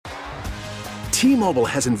T-Mobile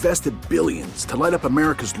has invested billions to light up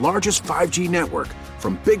America's largest 5G network,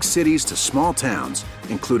 from big cities to small towns,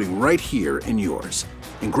 including right here in yours.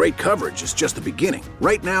 And great coverage is just the beginning.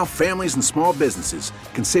 Right now, families and small businesses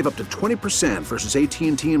can save up to 20% versus AT&T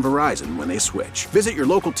and Verizon when they switch. Visit your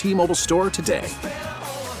local T-Mobile store today.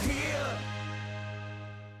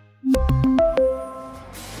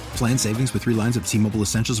 Plan savings with 3 lines of T-Mobile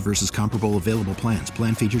Essentials versus comparable available plans.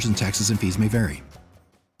 Plan features and taxes and fees may vary.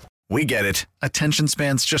 We get it. Attention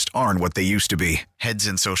spans just aren't what they used to be. Heads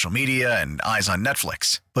in social media and eyes on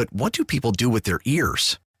Netflix. But what do people do with their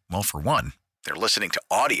ears? Well, for one, they're listening to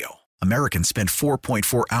audio. Americans spend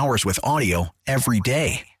 4.4 hours with audio every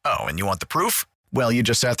day. Oh, and you want the proof? Well, you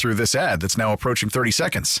just sat through this ad that's now approaching 30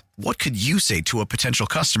 seconds. What could you say to a potential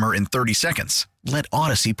customer in 30 seconds? Let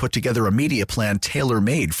Odyssey put together a media plan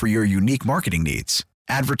tailor-made for your unique marketing needs.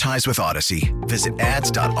 Advertise with Odyssey. Visit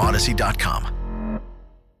ads.odyssey.com.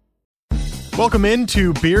 Welcome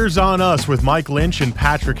into Beers on Us with Mike Lynch and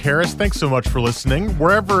Patrick Harris. Thanks so much for listening.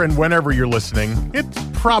 Wherever and whenever you're listening, it's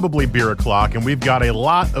probably beer o'clock, and we've got a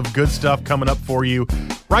lot of good stuff coming up for you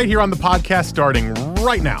right here on the podcast starting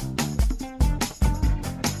right now.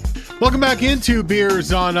 Welcome back into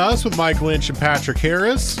Beers on Us with Mike Lynch and Patrick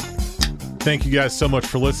Harris. Thank you guys so much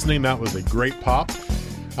for listening. That was a great pop.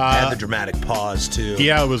 And the dramatic pause, too.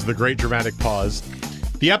 Yeah, it was the great dramatic pause.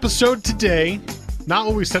 The episode today, not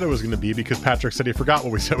what we said it was going to be, because Patrick said he forgot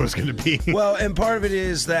what we said it was going to be. Well, and part of it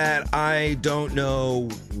is that I don't know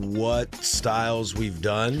what styles we've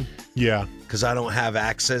done. Yeah. Because I don't have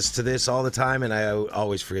access to this all the time, and I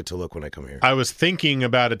always forget to look when I come here. I was thinking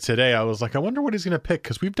about it today. I was like, I wonder what he's going to pick,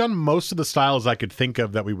 because we've done most of the styles I could think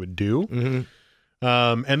of that we would do. Mm-hmm.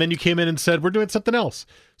 And then you came in and said, we're doing something else.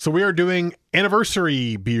 So we are doing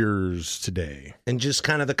anniversary beers today. And just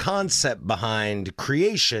kind of the concept behind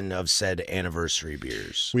creation of said anniversary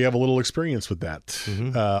beers. We have a little experience with that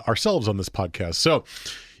ourselves on this podcast. So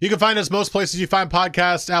you can find us most places you find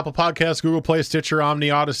podcasts: Apple Podcasts, Google Play, Stitcher,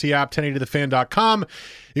 Omni, Odyssey app, 1080thefan.com.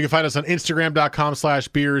 You can find us on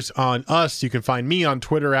Instagram.com/beers on us. You can find me on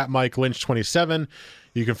Twitter at Mike Lynch 27.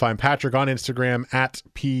 You can find Patrick on Instagram at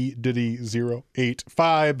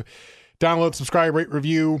PDiddy085. Download, subscribe, rate,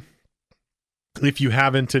 review if you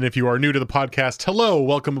haven't. And if you are new to the podcast, hello,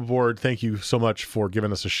 welcome aboard. Thank you so much for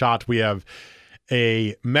giving us a shot. We have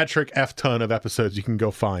a metric F ton of episodes you can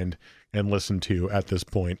go find and listen to at this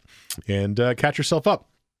point and catch yourself up.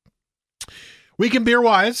 Weekend beer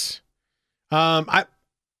wise, I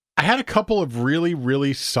had a couple of really,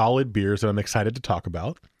 really solid beers that I'm excited to talk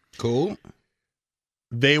about. Cool.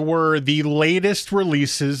 They were the latest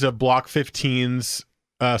releases of Block 15's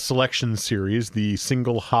selection series, the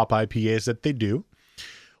single hop IPAs that they do.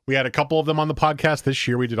 We had a couple of them on the podcast this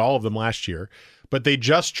year. We did all of them last year. But they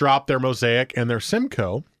just dropped their Mosaic and their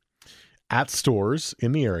Simcoe at stores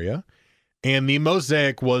in the area. And the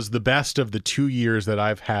Mosaic was the best of the 2 years that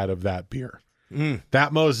I've had of that beer.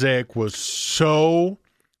 That Mosaic was so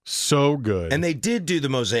good. And they did do the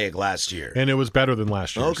Mosaic last year. And it was better than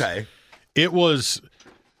last year. Okay. It was...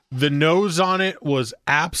 The nose on it was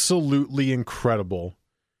absolutely incredible.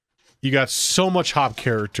 You got so much hop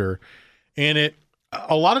character. And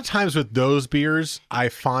a lot of times with those beers, I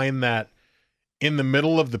find that in the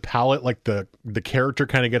middle of the palate, like the character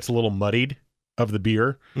kind of gets a little muddied of the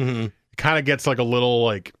beer. Mm-hmm. It kind of gets like a little,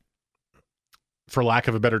 like, for lack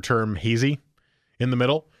of a better term, hazy in the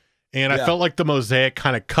middle. And I felt like the Mosaic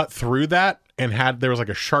kind of cut through that and there was like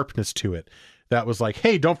a sharpness to it. That was like,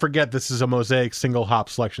 hey, don't forget this is a Mosaic single hop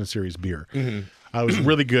selection series beer. Mm-hmm. It was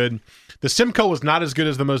really good. The Simcoe was not as good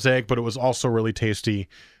as the Mosaic, but it was also really tasty.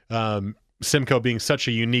 Simcoe being such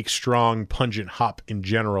a unique, strong, pungent hop in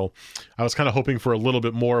general. I was kind of hoping for a little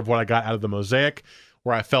bit more of what I got out of the Mosaic,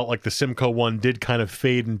 where I felt like the Simcoe one did kind of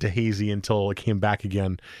fade into hazy until it came back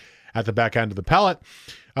again at the back end of the palate.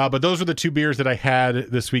 But those were the two beers that I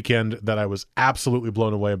had this weekend that I was absolutely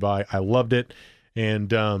blown away by. I loved it.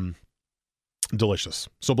 And delicious.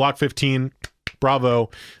 So Block 15, bravo.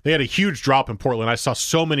 They had a huge drop in Portland. I saw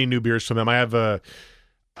so many new beers from them. I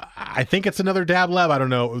think it's another Dab Lab. I don't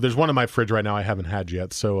know. There's one in my fridge right now I haven't had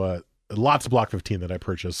yet. So lots of Block 15 that I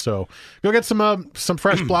purchased. So go get some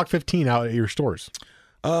fresh Block 15 out at your stores.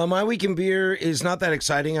 My weekend beer is not that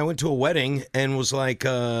exciting. I went to a wedding and was like,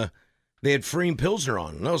 they had Freem Pilsner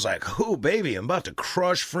on. And I was like, oh, baby, I'm about to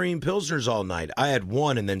crush Freem Pilsners all night. I had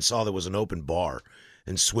one and then saw there was an open bar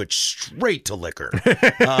and switched straight to liquor.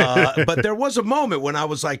 But there was a moment when I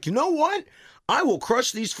was like, you know what? I will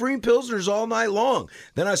crush these Freem Pilsners all night long.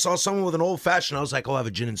 Then I saw someone with an old-fashioned. I was like, I'll have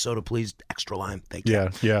a gin and soda, please. Extra lime. Thank you.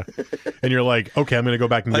 Yeah. And you're like, okay, I'm going to go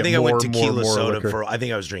back and get more, I think I went tequila more soda liquor. I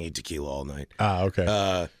think I was drinking tequila all night.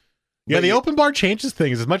 Okay. Yeah, the open bar changes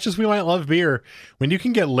things. As much as we might love beer, when you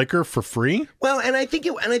can get liquor for free. Well, and I think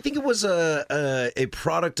it was a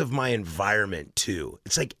product of my environment too.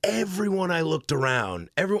 It's like everyone I looked around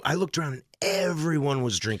and everyone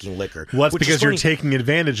was drinking liquor. Well, that's because you're taking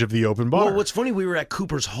advantage of the open bar. Well, what's funny, we were at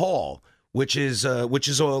Cooper's Hall, which is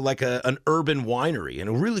like an urban winery and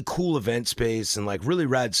a really cool event space and like really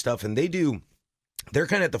rad stuff. And they're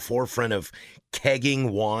kind of at the forefront of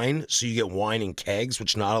kegging wine. So you get wine in kegs,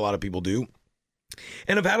 which not a lot of people do.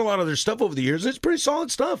 And I've had a lot of their stuff over the years. And it's pretty solid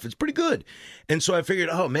stuff. It's pretty good. And so I figured,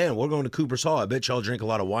 oh man, we're going to Cooper's Hall. I bet you I'll drink a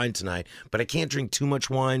lot of wine tonight, but I can't drink too much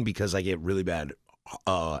wine because I get really bad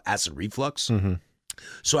acid reflux. Mm-hmm.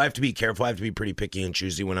 So I have to be careful. I have to be pretty picky and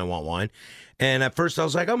choosy when I want wine. And at first I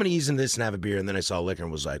was like, I'm going to ease into this and have a beer. And then I saw liquor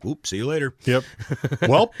and was like, "Oops, see you later." Yep.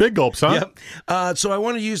 Well, big gulps, huh? Yep. So I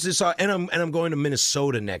want to use this, and I'm going to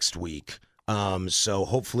Minnesota next week. So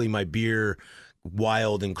hopefully my beer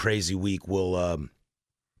wild and crazy week will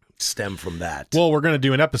stem from that. Well, we're going to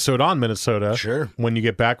do an episode on Minnesota. Sure. When you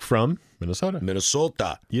get back from Minnesota.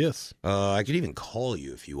 Yes. I could even call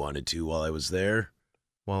you if you wanted to while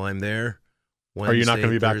I'm there. Wednesday, are you not going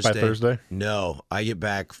to be back by Thursday? No, I get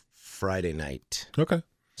back Friday night. Okay.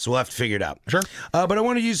 So we'll have to figure it out. Sure. But I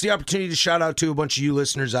want to use the opportunity to shout out to a bunch of you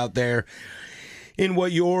listeners out there in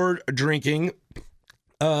what you're drinking.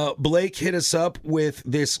 Blake hit us up with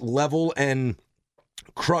this Level and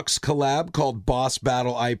Crux collab called Boss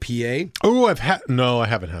Battle IPA. Oh, I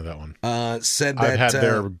haven't had that one. Said that I've had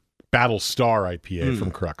their Battle Star IPA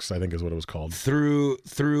from Crux, I think is what it was called. Through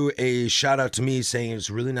a shout out to me saying it was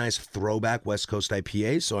a really nice throwback West Coast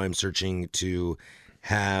IPA, so I'm searching to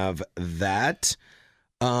have that.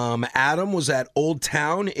 Adam was at Old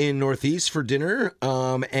Town in Northeast for dinner,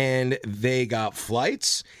 and they got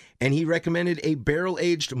flights, and he recommended a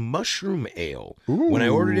barrel-aged mushroom ale. Ooh. When I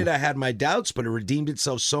ordered it, I had my doubts, but it redeemed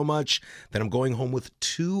itself so much that I'm going home with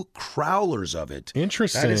 2 crowlers of it.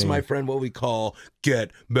 Interesting. That is, my friend, what we call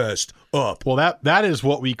get messed up. Well, that is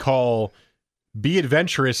what we call be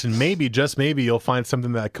adventurous, and maybe, just maybe, you'll find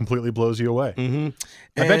something that completely blows you away. Mm-hmm.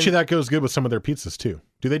 I bet you that goes good with some of their pizzas, too.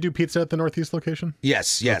 Do they do pizza at the Northeast location?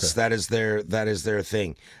 Yes, okay. That is their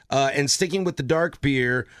thing. And sticking with the dark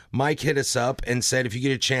beer, Mike hit us up and said, if you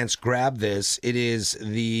get a chance, grab this. It is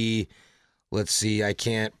the, let's see, I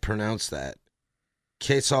can't pronounce that.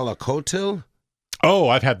 Quetzalcoatl? Oh,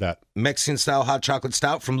 I've had that. Mexican-style hot chocolate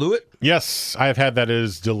stout from Lewitt? Yes, I've had that. It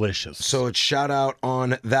is delicious. So it's shout out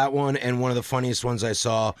on that one, and one of the funniest ones I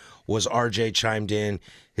saw was RJ chimed in.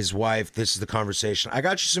 His wife, this is the conversation. I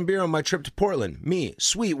got you some beer on my trip to Portland. Me,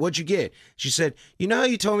 sweet, what'd you get? She said, you know how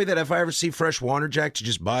you told me that if I ever see fresh Wander Jack to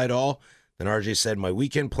just buy it all? Then RJ said, my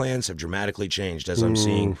weekend plans have dramatically changed as I'm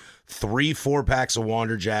seeing 3 4-packs of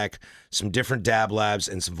Wander Jack, some different Dab Labs,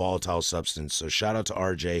 and some volatile substance. So shout out to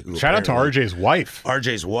RJ. Shout out to RJ's wife.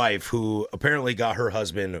 RJ's wife, who apparently got her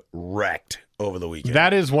husband wrecked over the weekend.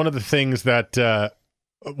 That is one of the things that,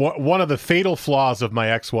 one of the fatal flaws of my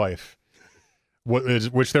ex-wife,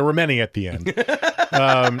 which there were many at the end.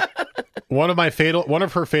 One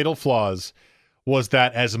of her fatal flaws was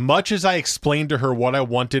that as much as I explained to her what I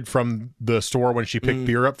wanted from the store when she picked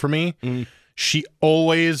beer up for me, she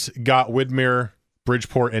always got Widmer,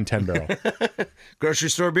 Bridgeport, and 10 Barrel. Grocery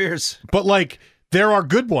store beers. But like, there are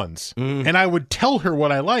good ones. And I would tell her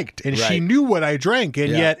what I liked, and she knew what I drank. And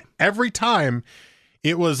yet every time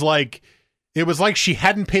it was like she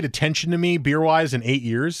hadn't paid attention to me beer-wise in 8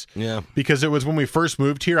 years. Yeah. Because it was when we first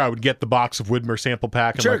moved here, I would get the box of Widmer sample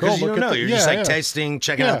pack. And sure, because you don't know. You're just like tasting,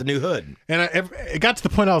 checking out the new hood. And it got to the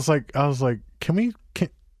point I was like, can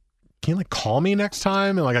you like call me next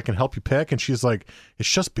time and like I can help you pick? And she's like, it's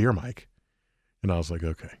just beer, Mike. And I was like,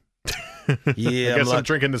 okay. Yeah, I guess I'm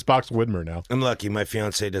drinking this box of Widmer now. I'm lucky. My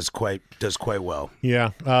fiance does quite well.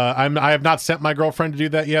 Yeah, I have not sent my girlfriend to do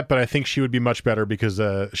that yet, but I think she would be much better because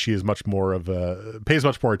she is much more pays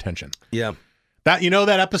much more attention. Yeah, that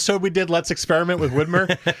that episode we did, Let's Experiment with Widmer.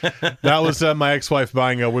 That was my ex-wife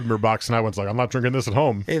buying a Widmer box, and I was like, I'm not drinking this at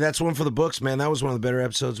home. Hey, that's one for the books, man. That was one of the better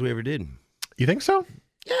episodes we ever did. You think so?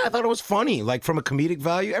 Yeah, I thought it was funny. Like, from a comedic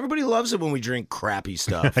value, everybody loves it when we drink crappy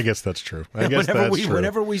stuff. I guess that's true.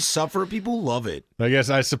 Whenever we suffer, people love it.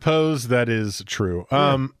 I suppose that is true.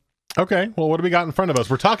 Yeah. Okay, well, what do we got in front of us?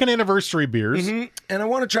 We're talking anniversary beers. Mm-hmm. And I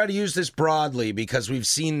want to try to use this broadly because we've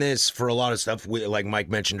seen this for a lot of stuff. Like Mike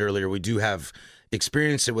mentioned earlier, we do have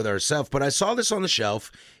experienced it with ourselves. But I saw this on the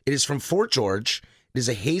shelf. It is from Fort George. It is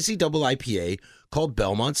a hazy double IPA called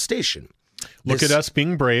Belmont Station. Look at us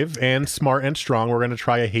being brave and smart and strong. We're going to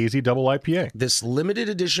try a hazy double IPA. This limited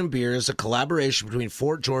edition beer is a collaboration between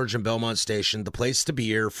Fort George and Belmont Station, the place to be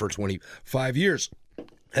here for 25 years.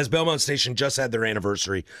 as Belmont Station just had their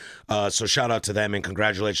anniversary. So shout out to them and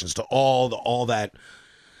congratulations to all that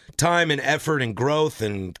time and effort and growth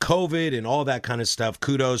and COVID and all that kind of stuff.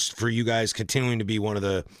 Kudos for you guys continuing to be one of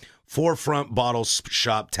the forefront bottle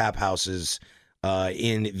shop tap houses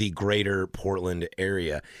in the greater Portland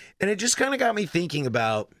area. And it just kind of got me thinking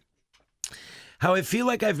about how I feel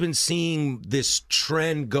like I've been seeing this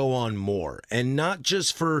trend go on more, and not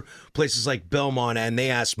just for places like Belmont, and they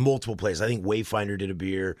asked multiple places. I think Wayfinder did a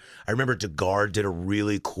beer. I remember DeGard did a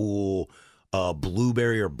really cool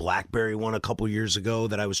blueberry or blackberry one a couple years ago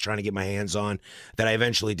that I was trying to get my hands on, that I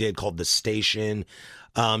eventually did, called The Station.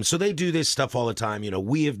 So they do this stuff all the time. You know,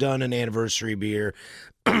 we have done an anniversary beer.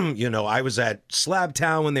 You know, I was at Slab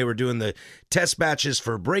Town when they were doing the test batches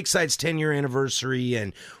for Breakside's 10-year anniversary,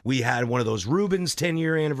 and we had one of those Rubens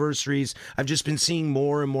 10-year anniversaries. I've just been seeing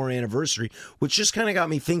more and more anniversary, which just kind of got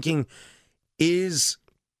me thinking,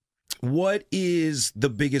 what is the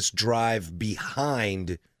biggest drive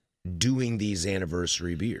behind doing these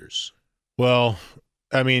anniversary beers? Well,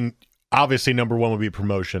 I mean, obviously number one would be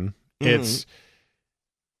promotion. It's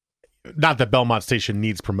not that Belmont Station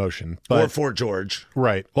needs promotion, but or Fort George.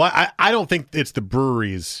 Right. Well, I don't think it's the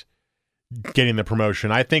breweries getting the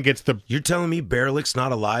promotion. I think it's the... You're telling me Barelick's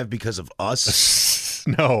not alive because of us?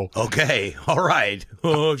 No. Okay. All right.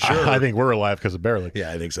 Oh, sure. I think we're alive because of Barelick.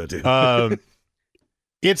 Yeah, I think so too.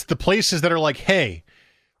 It's the places that are like, hey,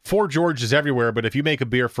 Fort George is everywhere, but if you make a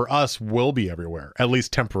beer for us, we'll be everywhere, at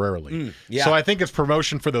least temporarily. Yeah. So I think it's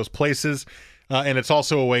promotion for those places. And it's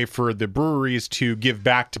also a way for the breweries to give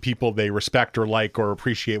back to people they respect or like or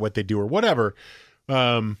appreciate what they do or whatever.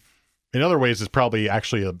 In other ways, it's probably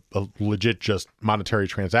actually a legit just monetary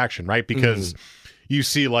transaction, right? Because you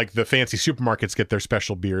see like the fancy supermarkets get their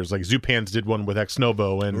special beers. Like Zupan's did one with Ex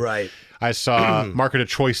Novo, and I saw Market of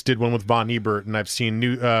Choice did one with Von Ebert, and I've seen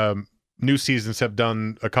New Seasons have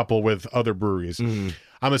done a couple with other breweries.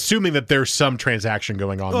 I'm assuming that there's some transaction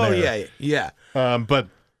going on there. Oh, yeah. But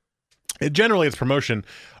generally, it's promotion.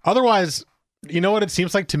 Otherwise, you know what it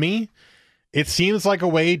seems like to me? It seems like a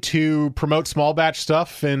way to promote small batch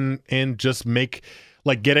stuff and just get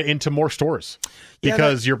it into more stores,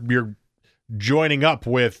 because you're joining up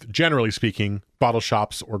with, generally speaking, bottle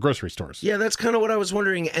shops or grocery stores. Yeah, that's kind of what I was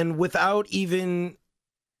wondering. And without even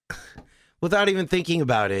thinking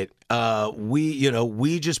about it,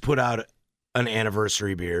 we just put out an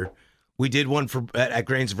anniversary beer. We did one at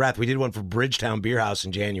Grains of Wrath. We did one for Bridgetown Beer House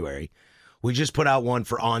in January. We just put out one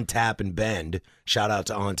for On Tap and Bend. Shout out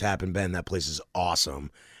to On Tap and Bend. That place is awesome.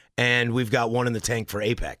 And we've got one in the tank for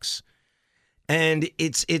Apex. And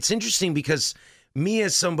it's interesting because me,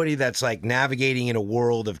 as somebody that's like navigating in a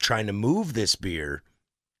world of trying to move this beer,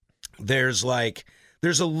 there's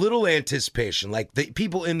a little anticipation. Like the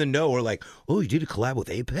people in the know are like, oh, you did a collab with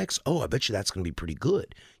Apex? Oh, I bet you that's going to be pretty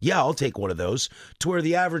good. Yeah, I'll take one of those. To where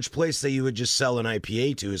the average place that you would just sell an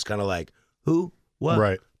IPA to is kind of like, who? What?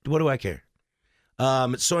 Right. What do I care?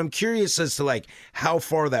 So I'm curious as to like how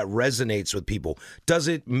far that resonates with people. Does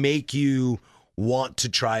it make you want to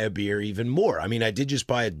try a beer even more? I mean, I did just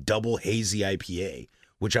buy a double hazy IPA,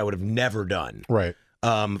 which I would have never done. Right.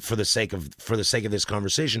 For the sake of this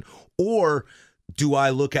conversation. Or do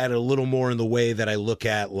I look at it a little more in the way that I look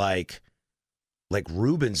at like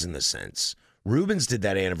Rubens, in the sense? Rubens did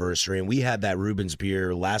that anniversary, and we had that Rubens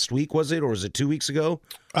beer last week, was it? Or was it 2 weeks ago?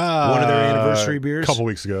 One of their anniversary beers? A couple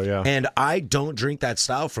weeks ago, yeah. And I don't drink that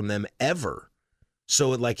style from them ever.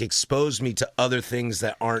 So it like exposed me to other things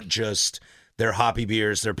that aren't just their hoppy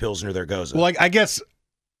beers, their Pilsner, their Goza. Well, I guess,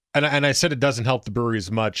 and I said it doesn't help the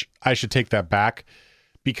breweries much. I should take that back,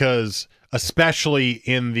 because especially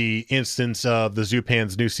in the instance of the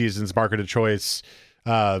Zupan's, New Seasons, Market of Choice,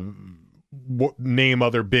 name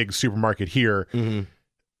other big supermarket here,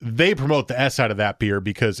 they promote the S out of that beer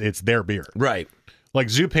because it's their beer. Right. Like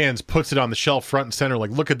Zupan's puts it on the shelf front and center,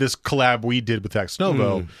 like, look at this collab we did with Ex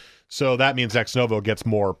Novo. So that means Ex Novo gets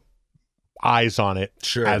more eyes on it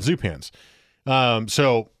as Zupan's.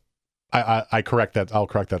 So I correct that. I'll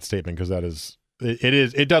correct that statement, because that is,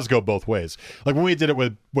 it does go both ways. Like when we did it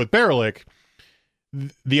with Barelick,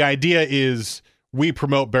 the idea is we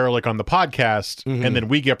promote Barelick on the podcast, and then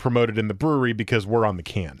we get promoted in the brewery because we're on the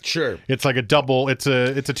can. Sure. It's like a double, it's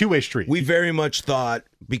a two-way street. We very much thought,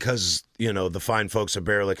 because, the fine folks at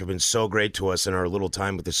Barelick have been so great to us in our little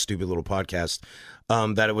time with this stupid little podcast,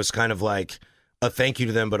 that it was kind of like a thank you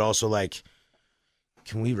to them, but also like,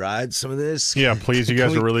 can we ride some of this? Yeah, please. You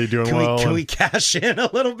guys are really doing well. Can we cash in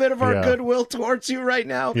a little bit of our goodwill towards you right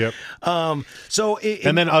now? Yep. And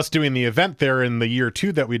then us doing the event there in the year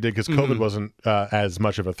 2 that we did, because COVID wasn't as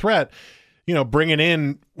much of a threat. bringing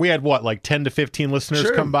in, we had like 10 to 15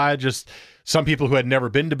 listeners come by, just some people who had never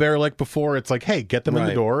been to Bear Lake before. It's like, hey, get them in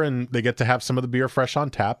the door and they get to have some of the beer fresh on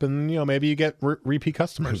tap, and maybe you get repeat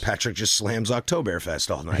customers. And Patrick just slams Oktoberfest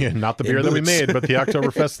all night. Yeah, not the beer that we made, but the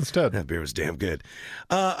Oktoberfest instead. That beer was damn good.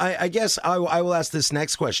 I guess I will ask this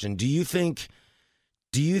next question. Do you think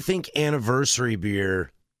anniversary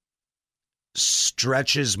beer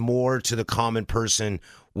stretches more to the common person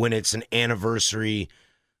when it's an anniversary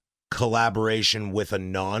collaboration with a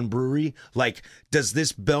non-brewery? Like, does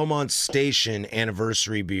this Belmont Station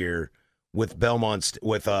anniversary beer with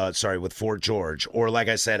Fort George, or like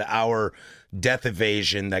I said, our Death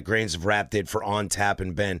Evasion that Grains of Wrath did for On Tap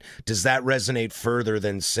and Ben, does that resonate further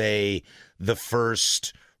than, say, the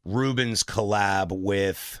first Reuben's collab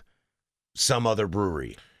with some other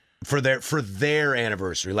brewery for their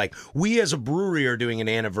anniversary? Like, we as a brewery are doing an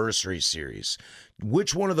anniversary series.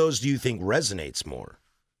 Which one of those do you think resonates more?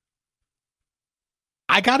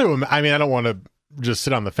 I don't want to just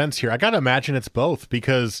sit on the fence here. I got to imagine it's both,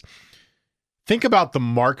 because think about the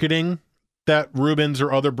marketing that Reuben's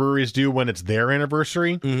or other breweries do when it's their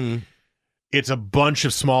anniversary. Mm-hmm. It's a bunch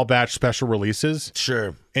of small batch special releases.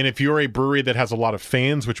 Sure. And if you're a brewery that has a lot of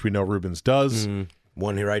fans, which we know Reuben's does,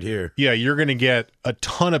 one here right here. Yeah, you're going to get a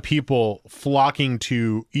ton of people flocking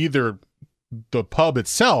to either the pub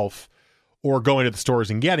itself or going to the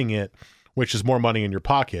stores and getting it, which is more money in your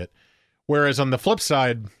pocket. Whereas on the flip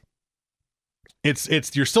side,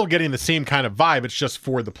 it's you're still getting the same kind of vibe. It's just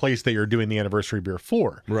for the place that you're doing the anniversary beer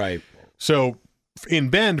for. Right. So in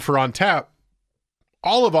Bend for On Tap,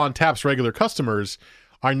 all of On Tap's regular customers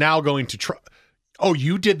are now going to try. Oh,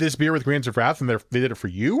 you did this beer with Grains of Wrath and they did it for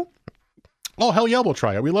you? Oh, hell yeah, we'll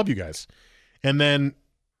try it. We love you guys. And then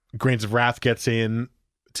Grains of Wrath gets in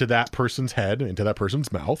to that person's head, into that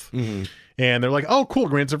person's mouth. Mm-hmm. And they're like, oh, cool,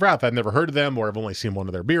 Grains of Wrath. I've never heard of them, or I've only seen one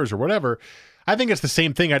of their beers or whatever. I think it's the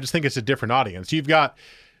same thing. I just think it's a different audience. You've got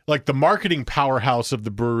like the marketing powerhouse of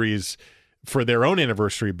the breweries for their own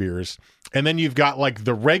anniversary beers. And then you've got like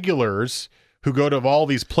the regulars who go to all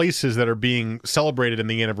these places that are being celebrated in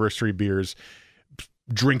the anniversary beers,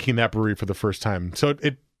 drinking that brewery for the first time. So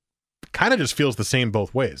it kind of just feels the same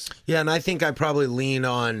both ways. Yeah, and I think I probably lean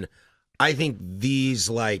on, I think these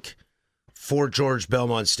like Fort George,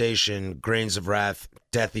 Belmont Station, Grains of Wrath,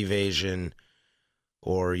 Death Evasion,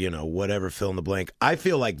 or, whatever, fill in the blank. I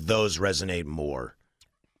feel like those resonate more.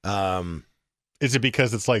 Is it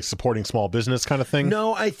because it's like supporting small business kind of thing?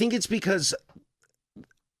 No, I think it's because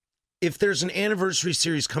if there's an anniversary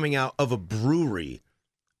series coming out of a brewery,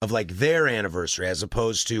 of like their anniversary, as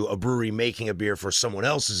opposed to a brewery making a beer for someone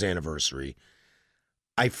else's anniversary,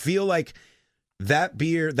 I feel like that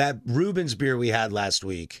beer, that Reuben's beer we had last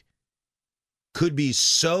week, could be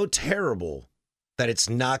so terrible that it's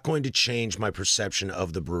not going to change my perception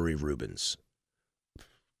of the brewery Reuben's.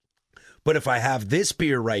 But if I have this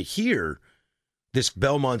beer right here, this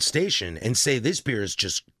Belmont Station, and say this beer is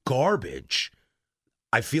just garbage,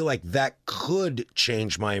 I feel like that could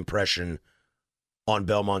change my impression on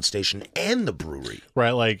Belmont Station and the brewery.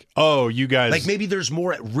 Right, like, oh, you guys... Like, maybe there's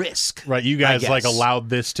more at risk. Right, you guys, like, allowed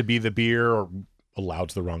this to be the beer, or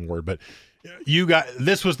allowed's the wrong word, but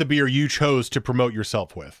this was the beer you chose to promote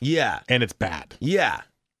yourself with. Yeah. And it's bad. Yeah.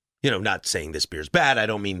 Not saying this beer's bad, I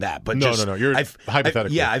don't mean that, but no, you're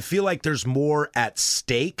hypothetically. I feel like there's more at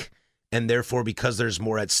stake, and therefore, because there's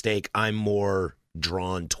more at stake, I'm more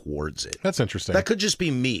drawn towards it. That's interesting. That could just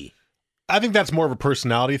be me. I think that's more of a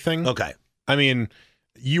personality thing. Okay. I mean,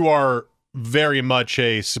 you are very much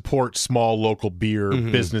a support small local beer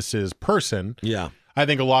businesses person. Yeah. I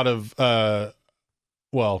think a lot of,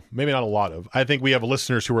 well, maybe not a lot of, I think we have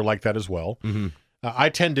listeners who are like that as well. Mm-hmm.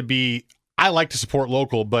 I like to support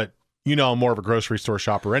local, but I'm more of a grocery store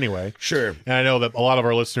shopper anyway. Sure. And I know that a lot of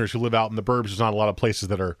our listeners who live out in the burbs, there's not a lot of places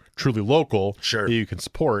that are truly local that you can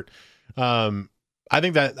support. I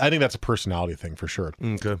think that's a personality thing for sure.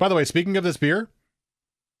 Okay. By the way, speaking of this beer,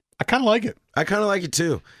 I kind of like it. I kind of like it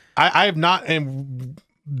too. I have not, and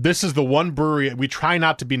this is the one brewery, we try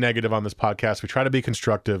not to be negative on this podcast. We try to be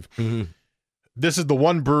constructive. Mm-hmm. This is the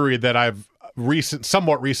one brewery that I've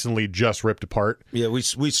somewhat recently just ripped apart. Yeah, we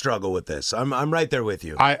struggle with this. I'm right there with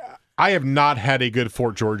you. I have not had a good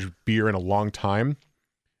Fort George beer in a long time,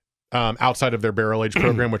 outside of their barrel age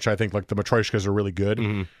program, which I think like the Matryoshkas are really good.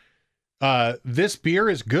 Mm-hmm. This beer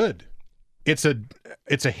is good. It's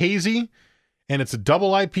a hazy, and it's a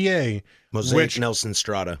double IPA. Mosaic Nelson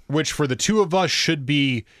Strata. Which for the two of us should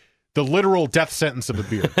be the literal death sentence of a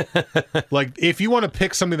beer. Like, if you want to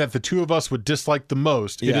pick something that the two of us would dislike the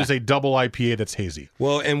most, it is a double IPA that's hazy.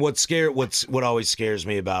 Well, and what always scares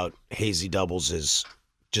me about hazy doubles is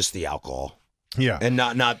just the alcohol. Yeah. And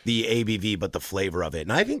not the ABV, but the flavor of it.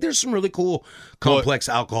 And I think there's some really cool complex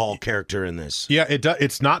alcohol character in this. Yeah,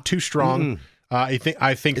 it's not too strong. I think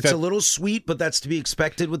it's a little sweet, but that's to be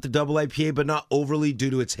expected with the double IPA, but not overly due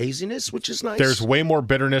to its haziness, which is nice. There's way more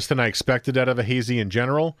bitterness than I expected out of a hazy in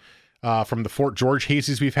general. From the Fort George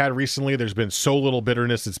hazies we've had recently, there's been so little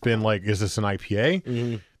bitterness. It's been like, is this an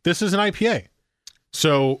IPA? This is an IPA.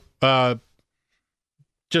 So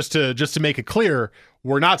just to make it clear,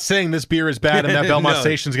 we're not saying this beer is bad and that Belmont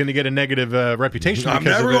Station is going to get a negative reputation. I'm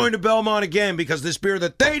never going to Belmont again because this beer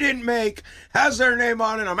that they didn't make has their name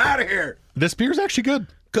on it. I'm out of here. This beer is actually good.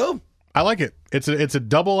 Cool. I like it. It's a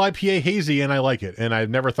double IPA hazy, and I like it. And I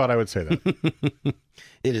never thought I would say that.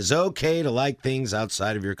 It is okay to like things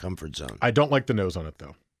outside of your comfort zone. I don't like the nose on it,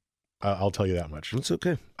 though. I'll tell you that much. It's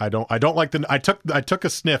okay. I don't like the. I took a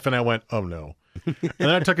sniff and I went, oh no, and then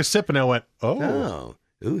I took a sip and I went, oh.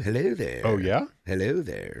 Ooh, hello there. Oh, yeah? Hello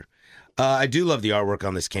there. I do love the artwork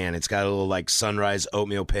on this can. It's got a little, like, sunrise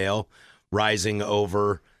oatmeal pail rising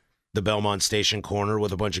over the Belmont Station corner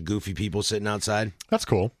with a bunch of goofy people sitting outside. That's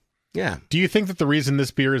cool. Yeah. Do you think that the reason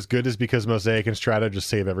this beer is good is because Mosaic and Strata just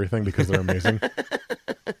save everything because they're amazing?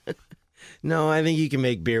 No, I think you can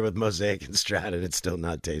make beer with Mosaic and Strata and it still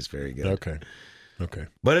not taste very good. Okay.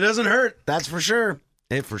 But it doesn't hurt. That's for sure.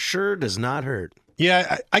 It for sure does not hurt.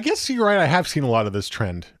 Yeah, I guess you're right. I have seen a lot of this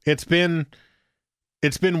trend. It's been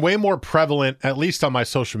way more prevalent, at least on my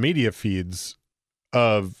social media feeds,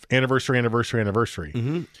 of anniversary.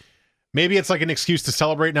 Mm-hmm. Maybe it's like an excuse to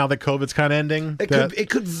celebrate now that COVID's kind of ending. It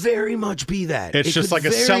could very much be that. It's just like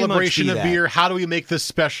a celebration of beer. How do we make this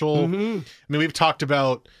special? Mm-hmm. I mean, we've talked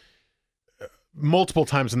about multiple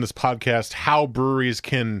times in this podcast how breweries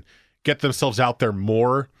can get themselves out there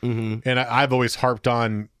more. Mm-hmm. And I've always harped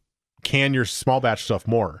on can your small batch stuff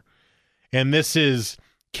more. And this is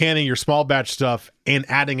canning your small batch stuff and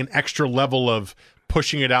adding an extra level of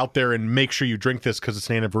pushing it out there and make sure you drink this because it's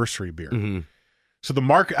an anniversary beer. Mm-hmm. So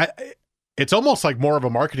the it's almost like more of a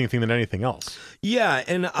marketing thing than anything else. Yeah,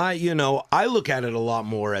 and I look at it a lot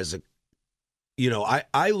more as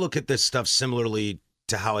I look at this stuff similarly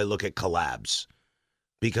to how I look at collabs.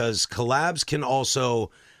 Because collabs can also,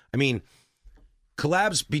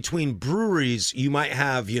 collabs between breweries, you might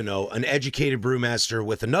have, an educated brewmaster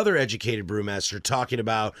with another educated brewmaster talking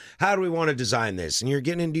about how do we want to design this? And you're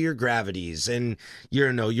getting into your gravities and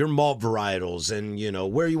your malt varietals and,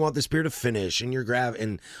 where you want this beer to finish and your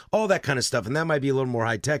and all that kind of stuff. And that might be a little more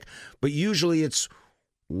high tech, but usually it's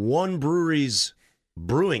one brewery's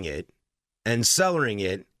brewing it and cellaring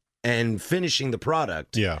it and finishing the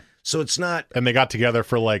product. Yeah. So it's not... And they got together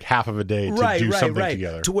for like half of a day to do something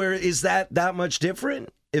together. To where, is that much different?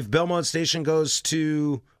 If Belmont Station goes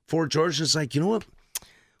to Fort George, it's like, you know what?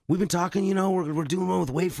 We've been talking, we're doing one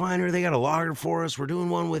with Wayfinder. They got a lager for us. We're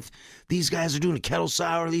doing one with... These guys are doing a kettle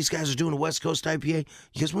sour. These guys are doing a West Coast IPA.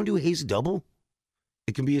 You guys want to do a hazy double?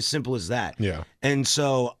 It can be as simple as that. Yeah. And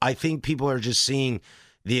so I think people are just seeing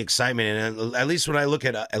the excitement, and at least when I look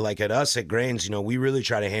at us at Grains, we really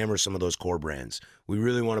try to hammer some of those core brands. We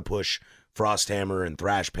really want to push Frosthammer and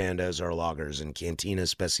Thrash Panda as our lagers, and Cantina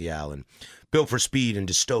Special, and Built for Speed and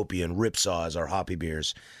Dystopia and Ripsaw as our hoppy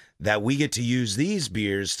beers. That we get to use these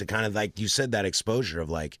beers to kind of, like you said, that exposure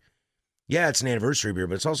of like, yeah, it's an anniversary beer,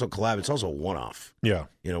 but it's also a collab. It's also a one-off. Yeah.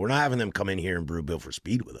 We're not having them come in here and brew Built for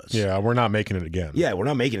Speed with us. Yeah, we're not making it again. Yeah, we're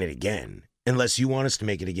not making it again unless you want us to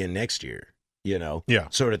make it again next year. Yeah,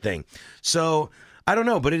 sort of thing. So I don't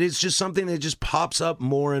know, but it is just something that just pops up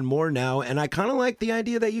more and more now. And I kind of like the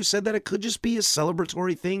idea that you said that it could just be a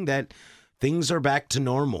celebratory thing, that things are back to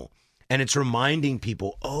normal. And it's reminding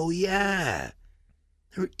people, oh yeah,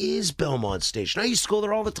 there is Belmont Station. I used to go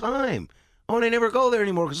there all the time. Oh, and I never go there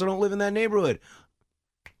anymore because I don't live in that neighborhood.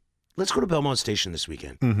 Let's go to Belmont Station this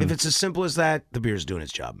weekend. Mm-hmm. If it's as simple as that, the beer's doing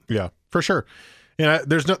its job. Yeah, for sure.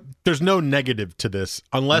 There's no negative to this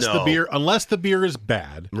unless the beer is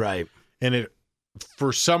bad, right? And it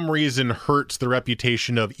for some reason hurts the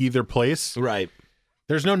reputation of either place, right?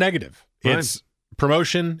 There's no negative. Right. It's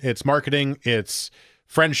promotion, it's marketing, it's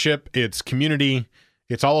friendship, it's community,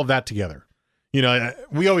 it's all of that together.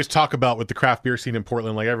 We always talk about with the craft beer scene in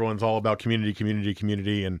Portland, like everyone's all about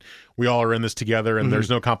community, and we all are in this together, and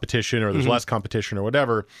there's no competition or there's less competition or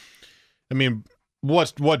whatever. I mean,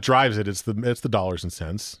 what drives it? It's the dollars and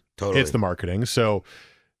cents. Totally. It's the marketing. So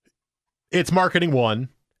it's marketing 1,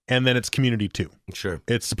 and then it's community 2. Sure.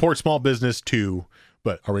 It's support small business 2.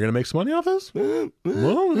 But are we going to make some money off this? Please.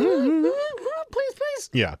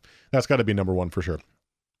 Yeah, that's got to be number 1 for sure.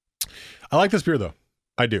 I like this beer though.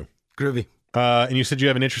 I do. Groovy. And you said you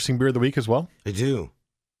have an interesting beer of the week as well? I do.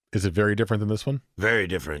 Is it very different than this one? Very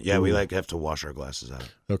different. Yeah, we have to wash our glasses out.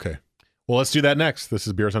 Okay. Well, let's do that next. This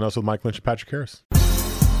is Beers on Us with Mike Lynch and Patrick Harris.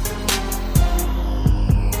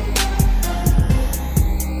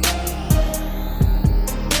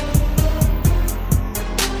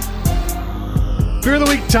 Beer of the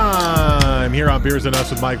Week time here on Beers on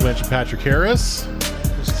Us with Mike Lynch and Patrick Harris.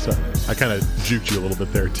 So, I kind of juked you a little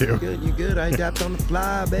bit there, too. You good? I adapt on the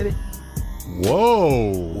fly, baby.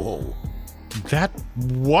 Whoa. That,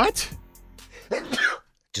 what?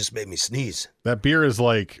 Just made me sneeze. That beer is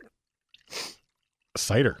like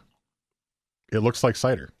cider. It looks like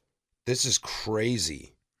cider. This is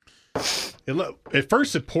crazy. At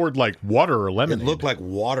first, it poured like water or lemonade. It looked like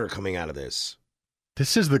water coming out of this.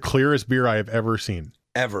 This is the clearest beer I have ever seen.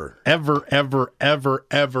 Ever. Ever,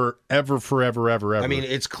 forever. I mean,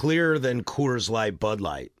 it's clearer than Coors Light, Bud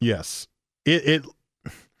Light. Yes. It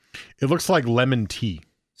looks like lemon tea.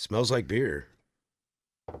 Smells like beer.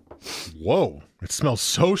 Whoa. It smells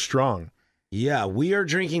so strong. Yeah, we are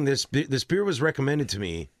drinking this. This beer was recommended to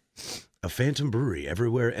me. A Phantom Brewery,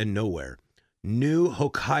 everywhere and nowhere. New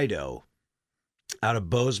Hokkaido out of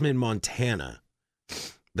Bozeman, Montana.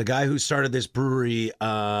 The guy who started this brewery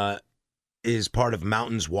is part of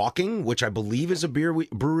Mountains Walking, which I believe is a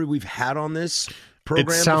brewery we've had on this program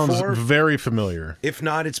It sounds before. very familiar. If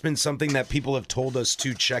not, it's been something that people have told us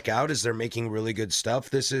to check out as they're making really good stuff.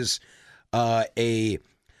 This is a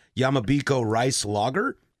Yamabiko rice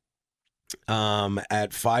lager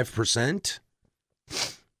at 5%.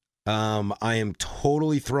 I am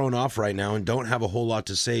totally thrown off right now and don't have a whole lot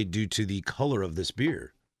to say due to the color of this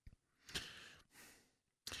beer.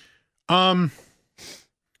 I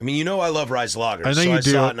mean, you know I love rice lagers. I know you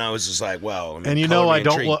do. Saw it and I was just like, well. And you know I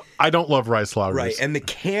don't love rice lagers. Right, and the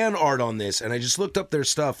can art on this, and I just looked up their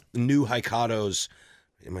stuff, New Hokkaido's,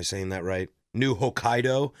 am I saying that right? New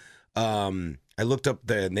Hokkaido. I looked up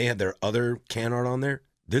and they had their other can art on there.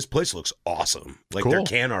 This place looks awesome. Like Cool. their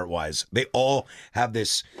can art wise. They all have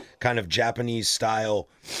this kind of Japanese style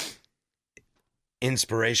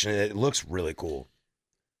inspiration. It looks really cool.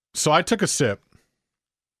 So I took a sip.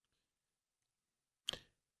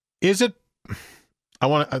 Is it? I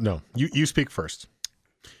want to. No, you speak first.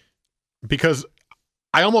 Because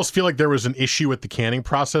I almost feel like there was an issue with the canning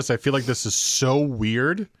process. I feel like this is so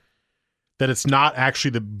weird that it's not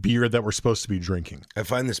actually the beer that we're supposed to be drinking. I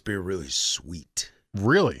find this beer really sweet.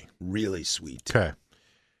 Really? Really sweet. Okay.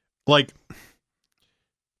 Like,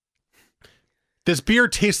 this beer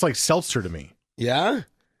tastes like seltzer to me. Yeah?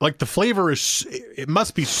 Like, the flavor is, it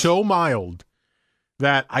must be so mild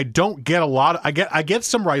that I don't get a lot. I get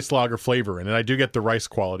some rice lager flavor in it. I do get the rice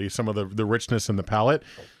quality, some of the richness in the palate.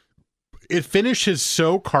 It finishes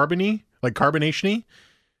so carbony, like carbonation-y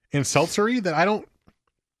and seltzery that I don't.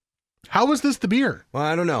 How is this the beer? Well,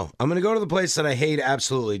 I don't know. I'm going to go to the place that I hate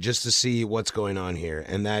absolutely just to see what's going on here,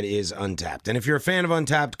 and that is Untapped. And if you're a fan of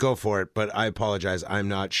Untapped, go for it. But I apologize. I'm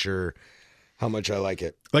not sure how much I like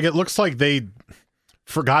it. Like, it looks like they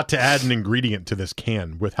forgot to add an ingredient to this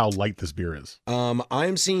can with how light this beer is.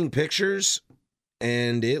 I'm seeing pictures,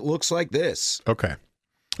 and it looks like this. Okay.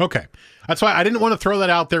 That's why I didn't want to throw that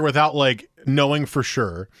out there without, like, knowing for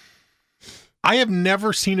sure. I have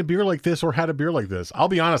never seen a beer like this or had a beer like this. I'll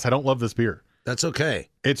be honest, I don't love this beer. That's okay.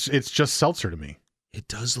 It's just seltzer to me. It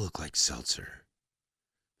does look like seltzer.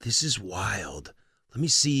 This is wild. Let me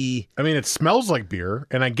see. I mean, it smells like beer,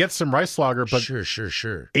 and I get some rice lager, but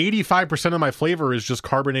Sure. 85% of my flavor is just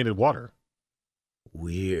carbonated water.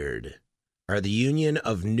 Weird. Are the union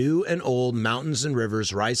of new and old mountains and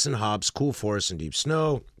rivers, rice and hops, cool forests and deep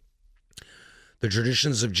snow. The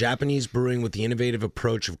traditions of Japanese brewing with the innovative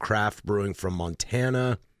approach of craft brewing from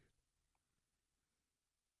Montana.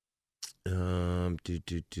 Learn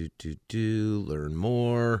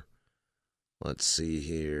more. Let's see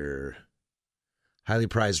here. Highly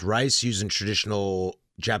prized rice used in traditional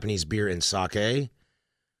Japanese beer and sake.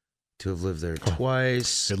 To have lived there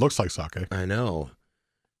twice. It looks like sake. I know.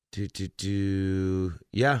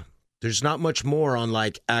 Yeah. There's not much more on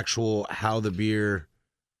like actual how the beer.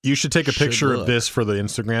 You should take a Should picture look. of this for the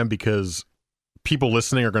Instagram because people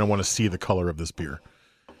listening are going to want to see the color of this beer.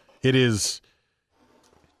 It is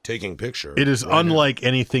Taking picture. It is right unlike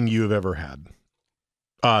anything you have ever had.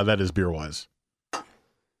 That is beer-wise.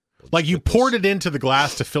 Like, you poured it into the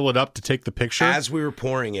glass to fill it up to take the picture. As we were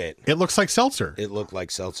pouring it, It looks like seltzer. it looked like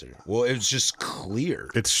seltzer. Well, it was just clear.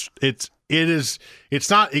 It's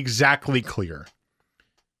not exactly clear.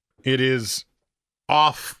 It is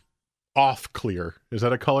off clear. Is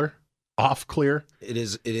that a color? Off clear. It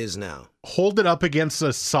is now. Hold it up against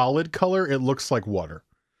a solid color, it looks like water.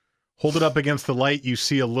 Hold it up against the light, you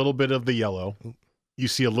see a little bit of the yellow. You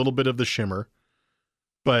see a little bit of the shimmer.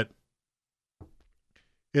 But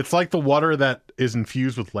it's like the water that is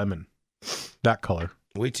infused with lemon. that color.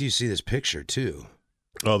 Wait till you see this picture, too.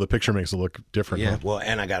 Oh, the picture makes it look different. Yeah, huh? well,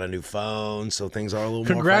 and I got a new phone, so things are a little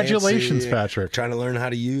Congratulations, more fancy. Patrick. Trying to learn how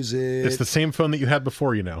to use it. It's the same phone that you had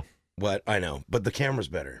before, you know. What? I know, but the camera's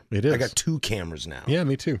better. It is. I got 2 cameras now. Yeah,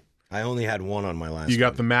 me too. I only had one on my last You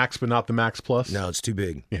got one. the Max, but not the Max Plus? No, it's too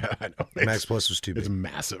big. Yeah, I know. Max Plus was too big. It's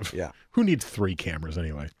massive. Yeah. Who needs 3 cameras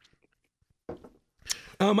anyway?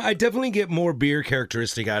 I definitely get more beer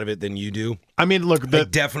characteristic out of it than you do. I mean, look, I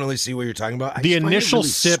definitely see what you're talking about. I the just find it initial really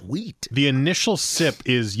sip, sweet. the initial sip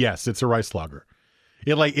is, yes, it's a rice lager.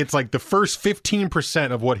 It's like the first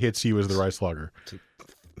 15% of what hits you is the rice lager.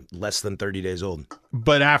 Less than 30 days old.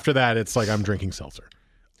 But after that, it's like I'm drinking seltzer.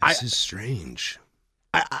 This is strange.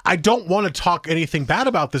 I don't want to talk anything bad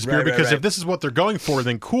about this beer Right, because right. if this is what they're going for,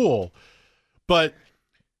 then cool. But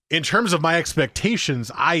in terms of my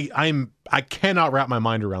expectations, I cannot wrap my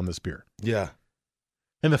mind around this beer. Yeah.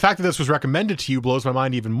 And the fact that this was recommended to you blows my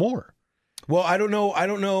mind even more. Well, I don't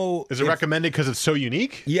know. Is it recommended because it's so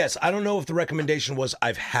unique? Yes, I don't know if the recommendation was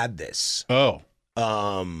I've had this. Oh,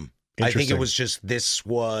 I think Interesting. it was just this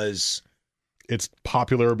was it's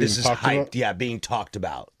popular being this is talked hyped. about. Yeah, being talked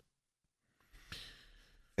about.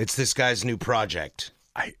 It's this guy's new project.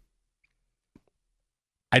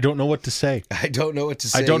 I don't know what to say. I don't know what to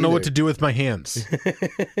say. I don't know what either. to do with my hands.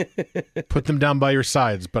 Put them down by your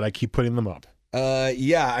sides, but I keep putting them up.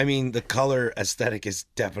 Yeah, I mean the color aesthetic is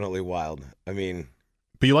definitely wild. I mean,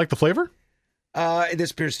 But you like the flavor?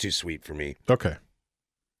 this beer's too sweet for me. Okay.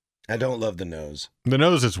 I don't love the nose. The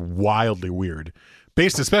nose is wildly weird.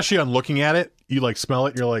 Based especially on looking at it, you like smell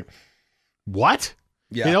it and you're like, what?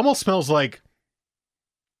 Yeah. It almost smells like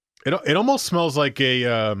it almost smells like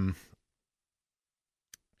a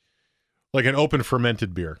like an open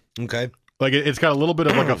fermented beer. Okay. Like it's got a little bit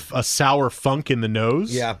of like a sour funk in the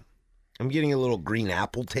nose. Yeah. I'm getting a little green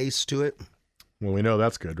apple taste to it. Well, we know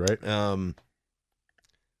that's good, right?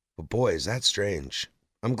 But boy, is that strange.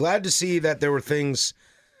 I'm glad to see that there were things.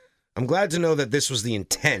 I'm glad to know that this was the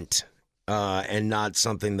intent and not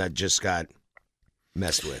something that just got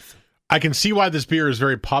messed with. I can see why this beer is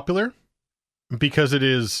very popular because it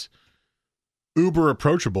is uber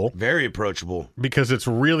approachable, Very approachable. because it's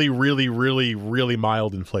really, really, really, really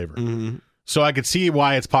mild in flavor. Mm-hmm. So I could see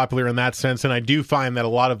why it's popular in that sense. And I do find that a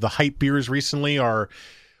lot of the hype beers recently are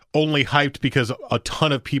only hyped because a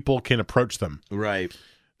ton of people can approach them. Right.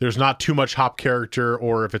 There's not too much hop character,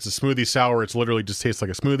 or if it's a smoothie sour, it's literally just tastes like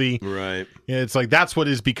a smoothie. Right. It's like that's what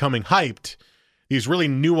is becoming hyped. These really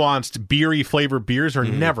nuanced, beery flavored beers are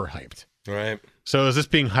never hyped. Right. So is this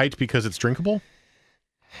being hyped because it's drinkable?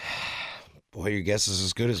 Boy, your guess is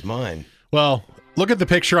as good as mine. Well, look at the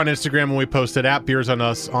picture on Instagram when we posted at Beers on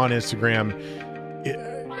Us on Instagram.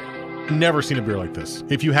 Never seen a beer like this.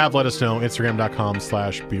 If you have, let us know.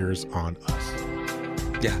 Instagram.com/beers on us.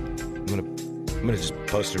 Yeah. I'm gonna just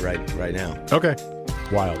post it right now. Okay.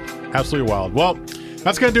 Wild. Absolutely wild. Well,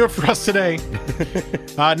 that's going to do it for us today.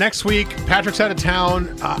 Next week, Patrick's out of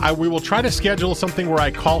town. We will try to schedule something where I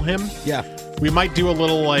call him. Yeah. We might do a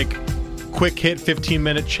little quick hit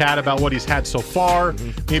 15-minute chat about what he's had so far.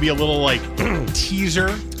 Maybe a little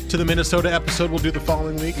teaser to the Minnesota episode we'll do the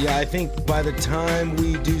following week. Yeah, I think by the time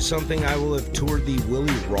we do something, I will have toured the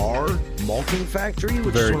Willie Rahr malting factory,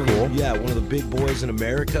 which Very is cool. one of the big boys in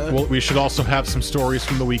America. Well, we should also have some stories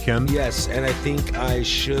from the weekend. Yes, and I think I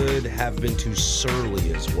should have been to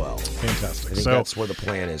Surly as well. Fantastic. I think So that's where the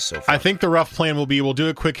plan is so far. I think the rough plan will be we'll do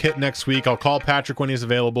a quick hit next week. I'll call Patrick when he's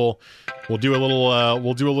available. We'll do a little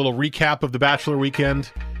recap of the Bachelor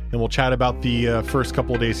weekend, and we'll chat about the first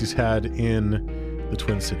couple of days he's had in the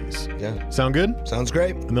Twin Cities. Yeah. Sound good? Sounds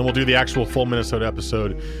great. And then we'll do the actual full Minnesota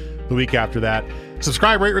episode the week after that.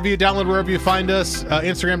 Subscribe, rate, review, download wherever you find us.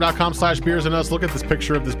 Instagram.com/beers and us. Look at this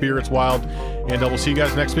picture of this beer. It's wild. And we'll see you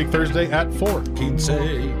guys next week, Thursday at 4. Keep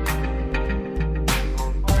safe.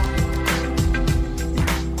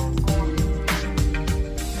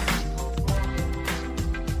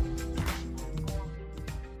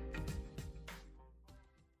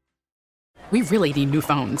 We really need new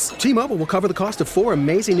phones. T-Mobile will cover the cost of 4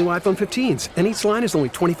 amazing new iPhone 15s, and each line is only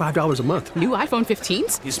 $25 a month. New iPhone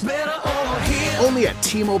 15s? Only at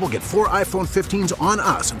T-Mobile, get 4 iPhone 15s on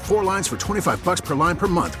us and 4 lines for $25 per line per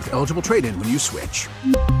month with eligible trade-in when you switch.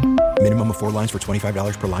 Minimum of 4 lines for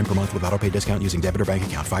 $25 per line per month with autopay discount using debit or bank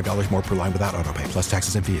account. $5 more per line without autopay, plus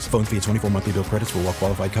taxes and fees. Phone fee at 24 monthly bill credits for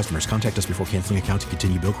well-qualified customers. Contact us before canceling account to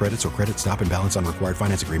continue bill credits or credit stop and balance on required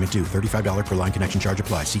finance agreement due. $35 per line connection charge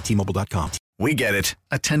applies. See T-Mobile.com. We get it.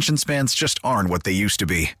 Attention spans just aren't what they used to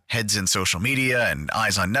be. Heads in social media and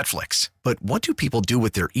eyes on Netflix. But what do people do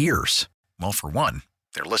with their ears? Well, for one,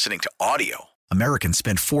 they're listening to audio. Americans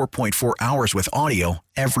spend 4.4 hours with audio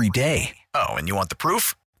every day. Oh, and you want the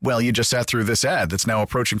proof? Well, you just sat through this ad that's now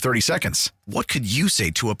approaching 30 seconds. What could you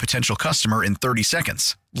say to a potential customer in 30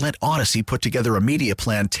 seconds? Let Odyssey put together a media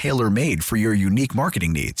plan tailor-made for your unique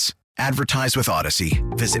marketing needs. Advertise with Odyssey.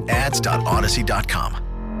 Visit ads.odyssey.com.